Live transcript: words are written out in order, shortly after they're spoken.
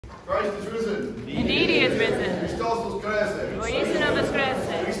Christ is risen. Indeed he is risen. Christos voskreses. Voisin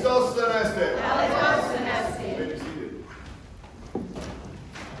voskreses. Christos aneste. Alexis Toth. You may be seated.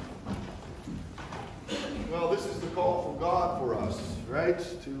 Well, this is the call from God for us, right?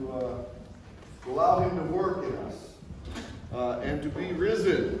 To allow Him to work in us and to be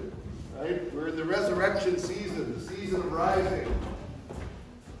risen, right? We're in the resurrection season, the season of rising.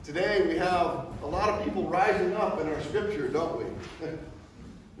 Today we have a lot of people rising up in our scripture, don't we?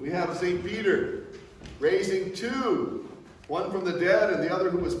 We have St. Peter raising two, one from the dead and the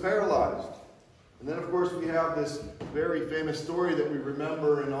other who was paralyzed. And then, of course, we have this very famous story that we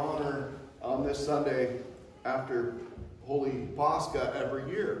remember and honor on this Sunday after Holy Pascha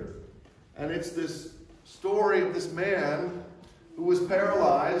every year. And it's this story of this man who was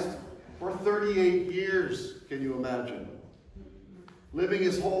paralyzed for 38 years, can you imagine? Living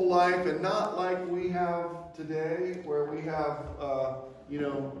his whole life, and not like we have today, where we have,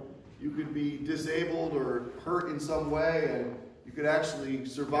 you could be disabled or hurt in some way, and you could actually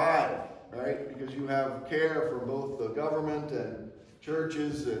survive, right? Because you have care from both the government and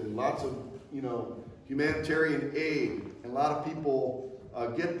churches and lots of, humanitarian aid. And a lot of people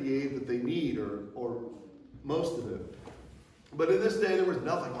get the aid that they need, or most of it. But in this day, there was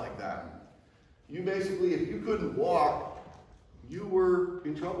nothing like that. You basically, if you couldn't walk, you were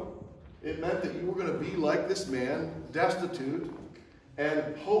in trouble. It meant that you were going to be like this man, destitute,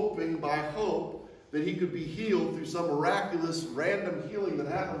 and hoping by hope that he could be healed through some miraculous random healing that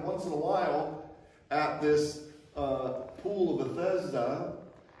happened once in a while at this pool of Bethesda.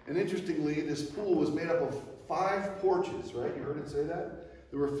 And interestingly, this pool was made up of 5 porches, right? You heard it say that?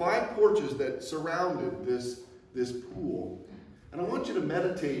 There were 5 porches that surrounded this pool. And I want you to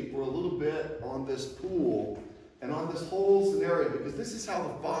meditate for a little bit on this pool and on this whole scenario, because this is how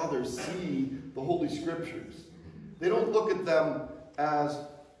the fathers see the Holy Scriptures. They don't look at them as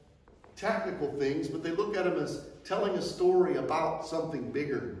technical things, but they look at them as telling a story about something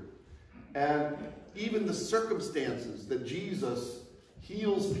bigger. And even the circumstances that Jesus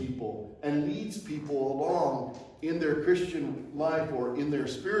heals people and leads people along in their Christian life, or in their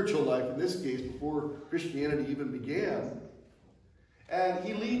spiritual life, in this case, before Christianity even began. And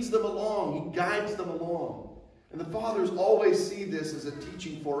he leads them along, he guides them along. And the fathers always see this as a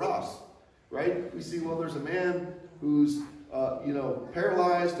teaching for us, right? We see, well, there's a man who's,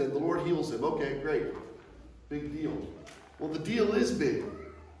 paralyzed, and the Lord heals him. Okay, great. Big deal. Well, the deal is big,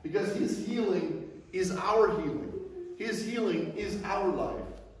 because his healing is our healing. His healing is our life.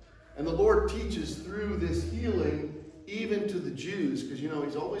 And the Lord teaches through this healing even to the Jews, because,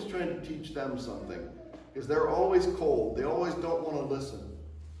 he's always trying to teach them something, because they're always cold. They always don't want to listen.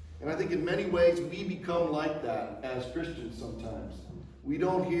 And I think in many ways we become like that as Christians sometimes. We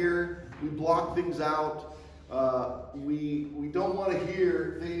don't hear, we block things out. We don't want to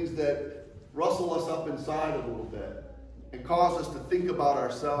hear things that rustle us up inside a little bit and cause us to think about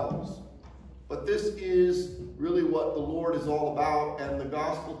ourselves. But this is really what the Lord is all about, and the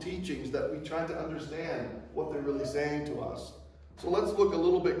gospel teachings that we try to understand what they're really saying to us. So let's look a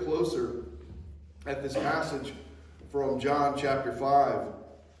little bit closer at this passage from John chapter 5.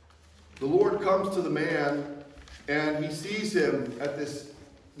 The Lord comes to the man, and he sees him at these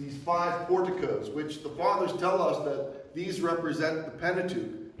 5 porticos, which the fathers tell us that these represent the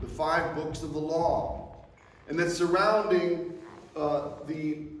Pentateuch, the 5 books of the law. And that surrounding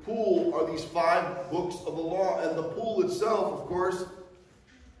the pool are these 5 books of the law. And the pool itself, of course,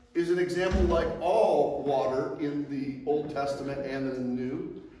 is an example, like all water in the Old Testament and in the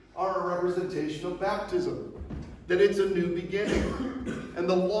New, are a representation of baptism. That it's a new beginning. And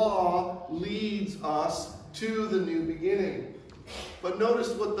the law leads us to the new beginning. But notice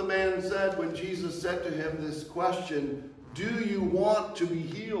what the man said when Jesus said to him this question, do you want to be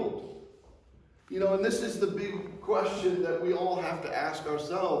healed? And this is the big question that we all have to ask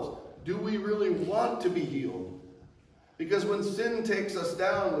ourselves. Do we really want to be healed? Because when sin takes us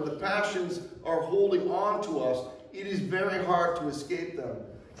down, when the passions are holding on to us, it is very hard to escape them.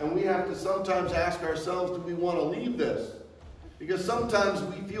 And we have to sometimes ask ourselves, do we want to leave this? Because sometimes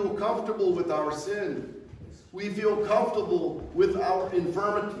we feel comfortable with our sin. We feel comfortable with our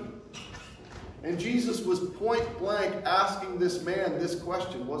infirmity. And Jesus was point blank asking this man this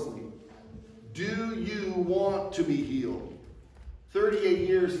question, wasn't he? Do you want to be healed? 38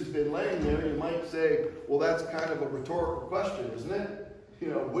 years he's been laying there. You might say, well, that's kind of a rhetorical question, isn't it?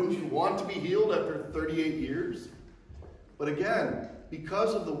 Wouldn't you want to be healed after 38 years? But again,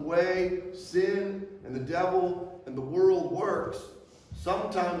 because of the way sin and the devil and the world works,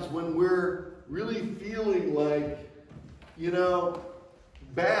 sometimes when we're really feeling like,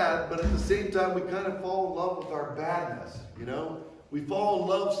 bad, but at the same time we kind of fall in love with our badness, We fall in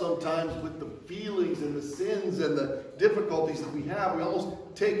love sometimes with the feelings and the sins and the difficulties that we have. We almost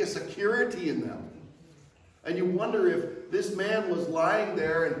take a security in them. And you wonder if this man was lying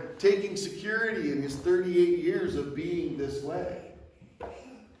there and taking security in his 38 years of being this way.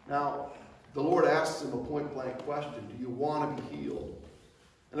 Now, the Lord asks him a point-blank question. Do you want to be healed?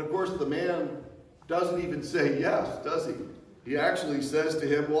 And of course, the man doesn't even say yes, does he? He actually says to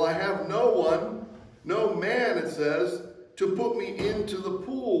him, well, I have no one, no man, it says, to put me into the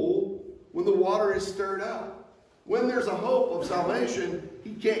pool when the water is stirred up. When there's a hope of salvation,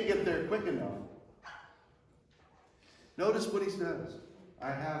 he can't get there quick enough. Notice what he says.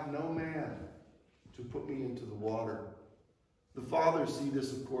 I have no man to put me into the water. The fathers see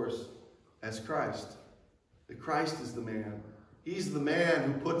this, of course, as Christ. That Christ is the man. He's the man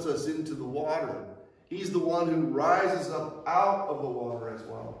who puts us into the water. He's the one who rises up out of the water as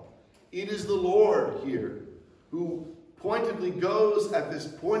well. It is the Lord here who pointedly goes at this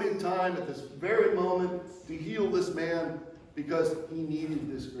point in time, at this very moment, to heal this man because he needed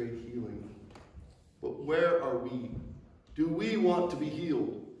this great healing. But where are we? Do we want to be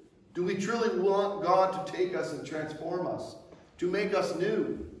healed? Do we truly want God to take us and transform us, to make us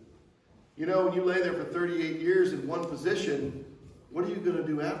new? You know, when you lay there for 38 years in one position, what are you going to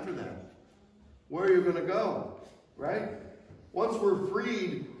do after that? Where are you going to go? Right? Once we're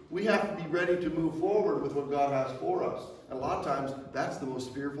freed, we have to be ready to move forward with what God has for us. And a lot of times, that's the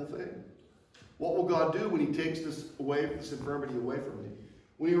most fearful thing. What will God do when he takes this infirmity away from me?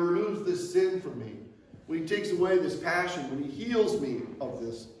 When he removes this sin from me? When he takes away this passion? When he heals me of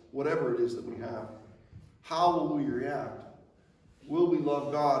this, whatever it is that we have? How will we react? Will we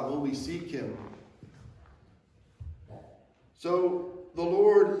love God? Will we seek him? So the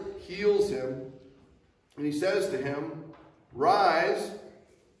Lord heals him, and he says to him, rise,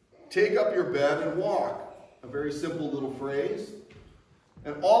 take up your bed and walk. A very simple little phrase.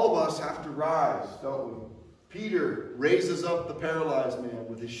 And all of us have to rise, don't we? Peter raises up the paralyzed man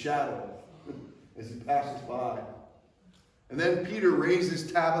with his shadow as he passes by. And then Peter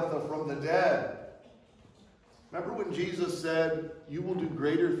raises Tabitha from the dead. Remember when Jesus said, you will do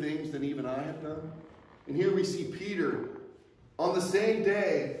greater things than even I have done? And here we see Peter on the same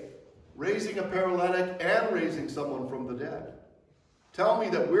day raising a paralytic and raising someone from the dead. Tell me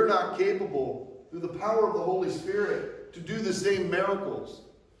that we're not capable, through the power of the Holy Spirit, to do the same miracles.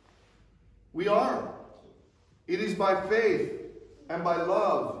 We are. It is by faith and by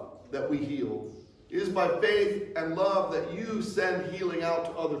love that we heal. It is by faith and love that you send healing out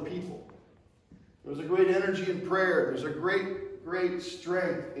to other people. There's a great energy in prayer. There's a great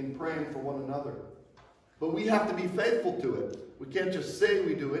strength in praying for one another. But we have to be faithful to it. We can't just say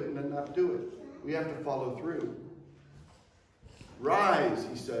we do it and then not do it. We have to follow through. Rise,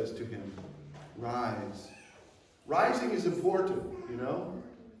 he says to him. Rise. Rising is important, you know.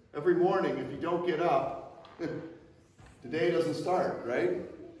 Every morning, if you don't get up, the day doesn't start, right?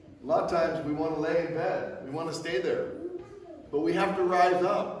 A lot of times we want to lay in bed. We want to stay there. But we have to rise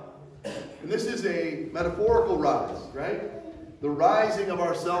up. And this is a metaphorical rise, right? The rising of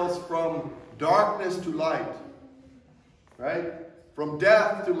ourselves from darkness to light, right? From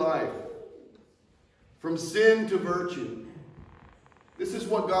death to life. From sin to virtue. This is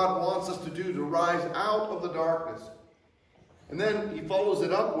what God wants us to do, to rise out of the darkness. And then he follows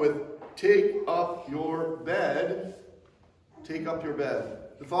it up with, take up your bed. Take up your bed.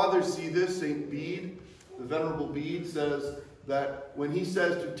 The fathers see this. St. Bede, the Venerable Bede, says that when he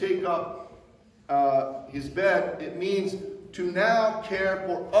says to take up his bed, it means to now care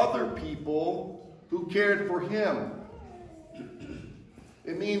for other people who cared for him.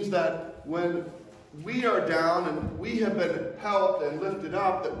 It means that when we are down and we have been helped and lifted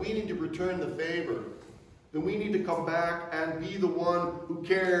up, that we need to return the favor. That we need to come back and be the one who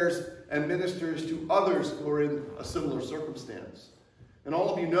cares and ministers to others who are in a similar circumstance. And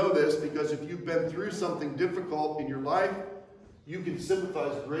all of you know this because if you've been through something difficult in your life, you can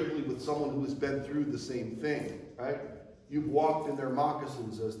sympathize greatly with someone who has been through the same thing, right? You've walked in their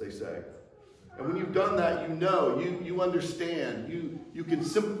moccasins, as they say. And when you've done that, you know, you understand, you can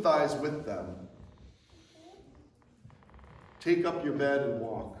sympathize with them. Take up your bed and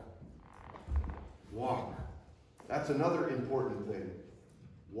walk. Walk. That's another important thing.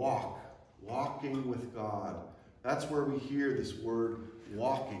 Walk. Walking with God. That's where we hear this word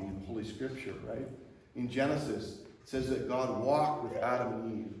walking in Holy Scripture, right? In Genesis, it says that God walked with Adam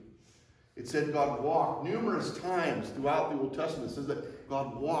and Eve. It said God walked numerous times throughout the Old Testament. It says that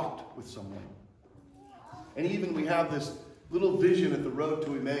God walked with someone. And even we have this little vision at the road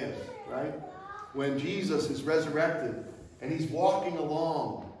to Emmaus, right? When Jesus is resurrected and he's walking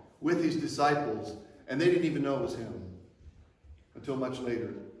along with his disciples and they didn't even know it was him. until much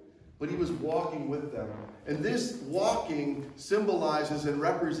later. But he was walking with them. And this walking symbolizes and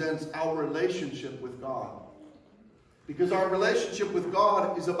represents our relationship with God. Because our relationship with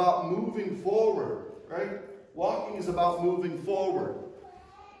God is about moving forward, right? Walking is about moving forward.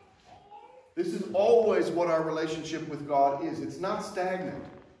 This is always what our relationship with God is. It's not stagnant.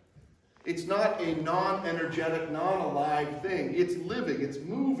 It's not a non-energetic, non-alive thing. It's living. It's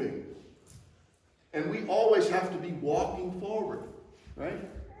moving. And we always have to be walking forward, right?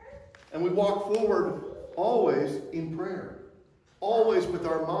 And we walk forward always in prayer. Always with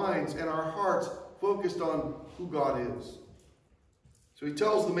our minds and our hearts focused on who God is. So he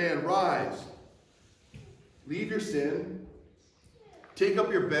tells the man, rise, leave your sin, take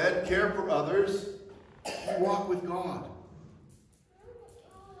up your bed, care for others, and walk with God.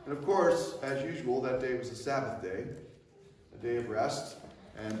 And of course, as usual, that day was a Sabbath day, a day of rest.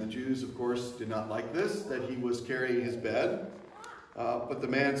 And the Jews, of course, did not like this, that he was carrying his bed. But the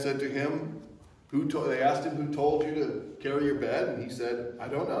man said to him, they asked him, who told you to carry your bed? And he said, I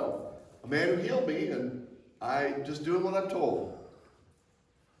don't know. A man who healed me, and I'm just doing what I'm told.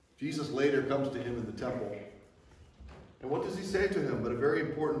 Jesus later comes to him in the temple. And what does he say to him? But a very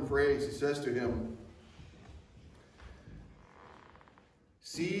important phrase. He says to him,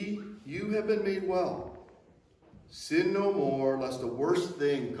 see, you have been made well. Sin no more, lest a worse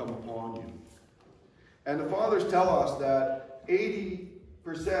thing come upon you. And the fathers tell us that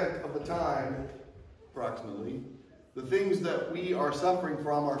 80% of the time, approximately, the things that we are suffering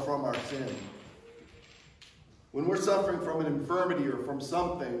from are from our sin. When we're suffering from an infirmity or from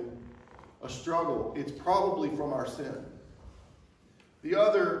something, a struggle, it's probably from our sin. The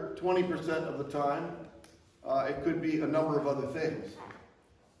other 20% of the time, it could be a number of other things.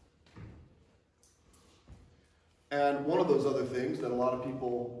 And one of those other things that a lot of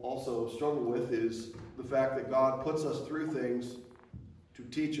people also struggle with is the fact that God puts us through things to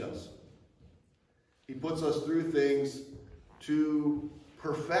teach us. He puts us through things to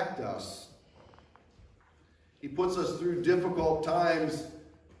perfect us. He puts us through difficult times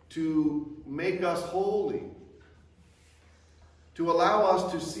to make us holy. To allow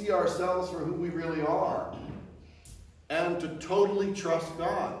us to see ourselves for who we really are. And to totally trust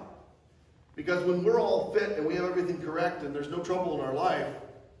God. Because when we're all fit and we have everything correct and there's no trouble in our life,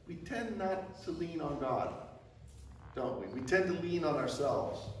 we tend not to lean on God, don't we? We tend to lean on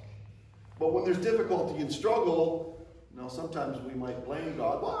ourselves. But when there's difficulty and struggle, sometimes we might blame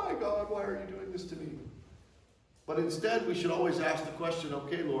God. Why, God? Why are you doing this to me? But instead, we should always ask the question,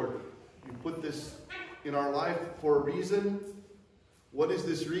 okay, Lord, you put this in our life for a reason. What is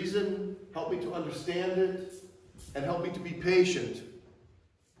this reason? Help me to understand it and help me to be patient.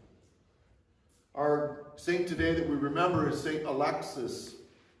 Our saint today that we remember is Saint Alexis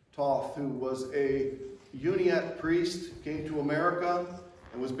Toth, who was a Uniate priest, came to America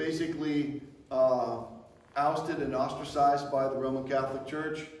and was basically ousted and ostracized by the Roman Catholic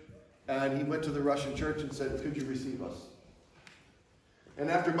Church. And he went to the Russian church and said, could you receive us?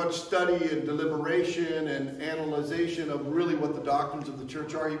 And after much study and deliberation and analyzation of really what the doctrines of the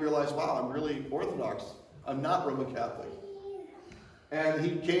church are, he realized, wow, I'm really Orthodox. I'm not Roman Catholic. And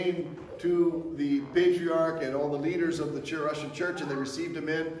he came to the patriarch and all the leaders of the Russian church, and they received him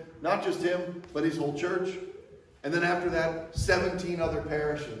in, not just him, but his whole church. And then after that, 17 other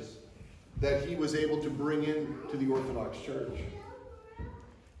parishes that he was able to bring in to the Orthodox church.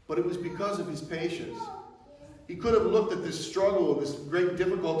 But it was because of his patience. He could have looked at this struggle, this great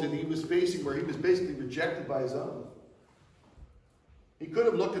difficulty that he was facing, where he was basically rejected by his own. He could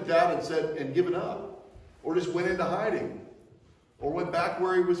have looked at that and said, and given up, or just went into hiding. Or went back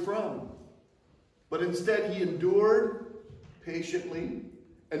where he was from. But instead he endured patiently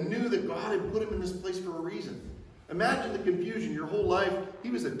and knew that God had put him in this place for a reason. Imagine the confusion. Your whole life,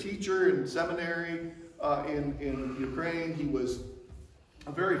 he was a teacher in seminary in Ukraine. He was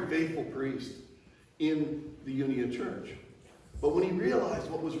a very faithful priest in the Uniate Church. But when he realized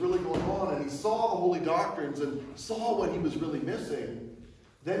what was really going on and he saw the holy doctrines and saw what he was really missing,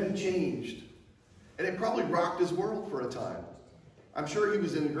 then he changed. And it probably rocked his world for a time. I'm sure he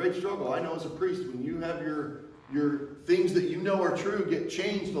was in a great struggle. I know as a priest, when you have your things that you know are true get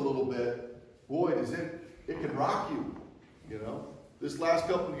changed a little bit, boy, it can rock you, This last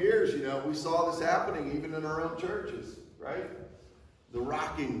couple of years, we saw this happening even in our own churches, right? The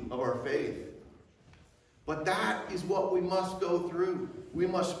rocking of our faith. But that is what we must go through. We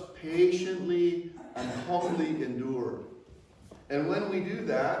must patiently and humbly endure. And when we do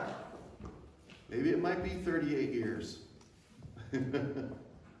that, maybe it might be 38 years.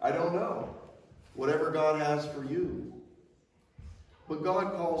 I don't know. Whatever God has for you. But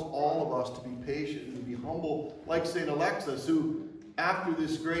God calls all of us to be patient and to be humble, like St. Alexis, who, after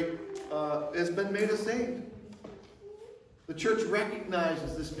this great, has been made a saint. The church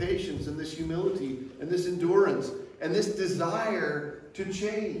recognizes this patience and this humility and this endurance and this desire to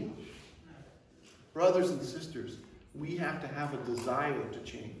change. Brothers and sisters, we have to have a desire to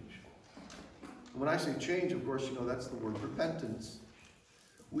change. And when I say change, of course, you know that's the word repentance.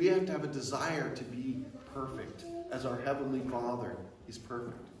 We have to have a desire to be perfect, as our Heavenly Father is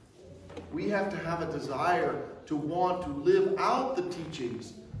perfect. We have to have a desire to want to live out the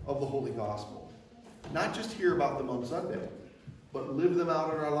teachings of the Holy Gospel. Not just hear about them on Sunday, but live them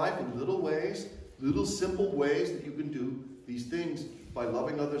out in our life in little ways, little simple ways that you can do these things by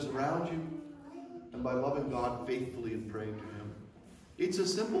loving others around you and by loving God faithfully and praying to Him. It's a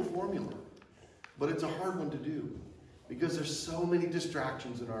simple formula, but it's a hard one to do because there's so many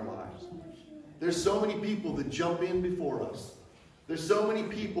distractions in our lives. There's so many people that jump in before us. There's so many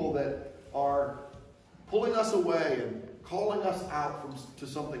people that are pulling us away and calling us out to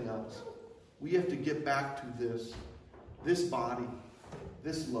something else. We have to get back to this body,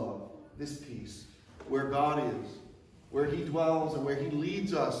 this love, this peace, where God is, where He dwells and where He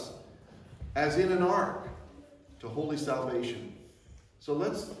leads us as in an ark to holy salvation. So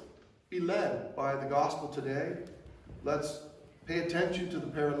let's be led by the gospel today. Let's pay attention to the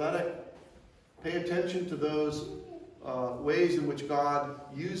paralytic. Pay attention to those ways in which God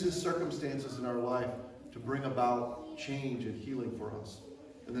uses circumstances in our life to bring about change and healing for us.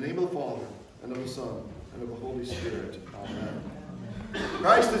 In the name of the Father, and of the Son, and of the Holy Spirit. Amen.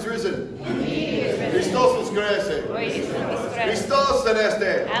 Christ is risen. He is risen. Christos voskreσε. Christos Christos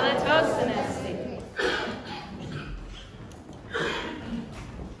aneste. Alexis Toth.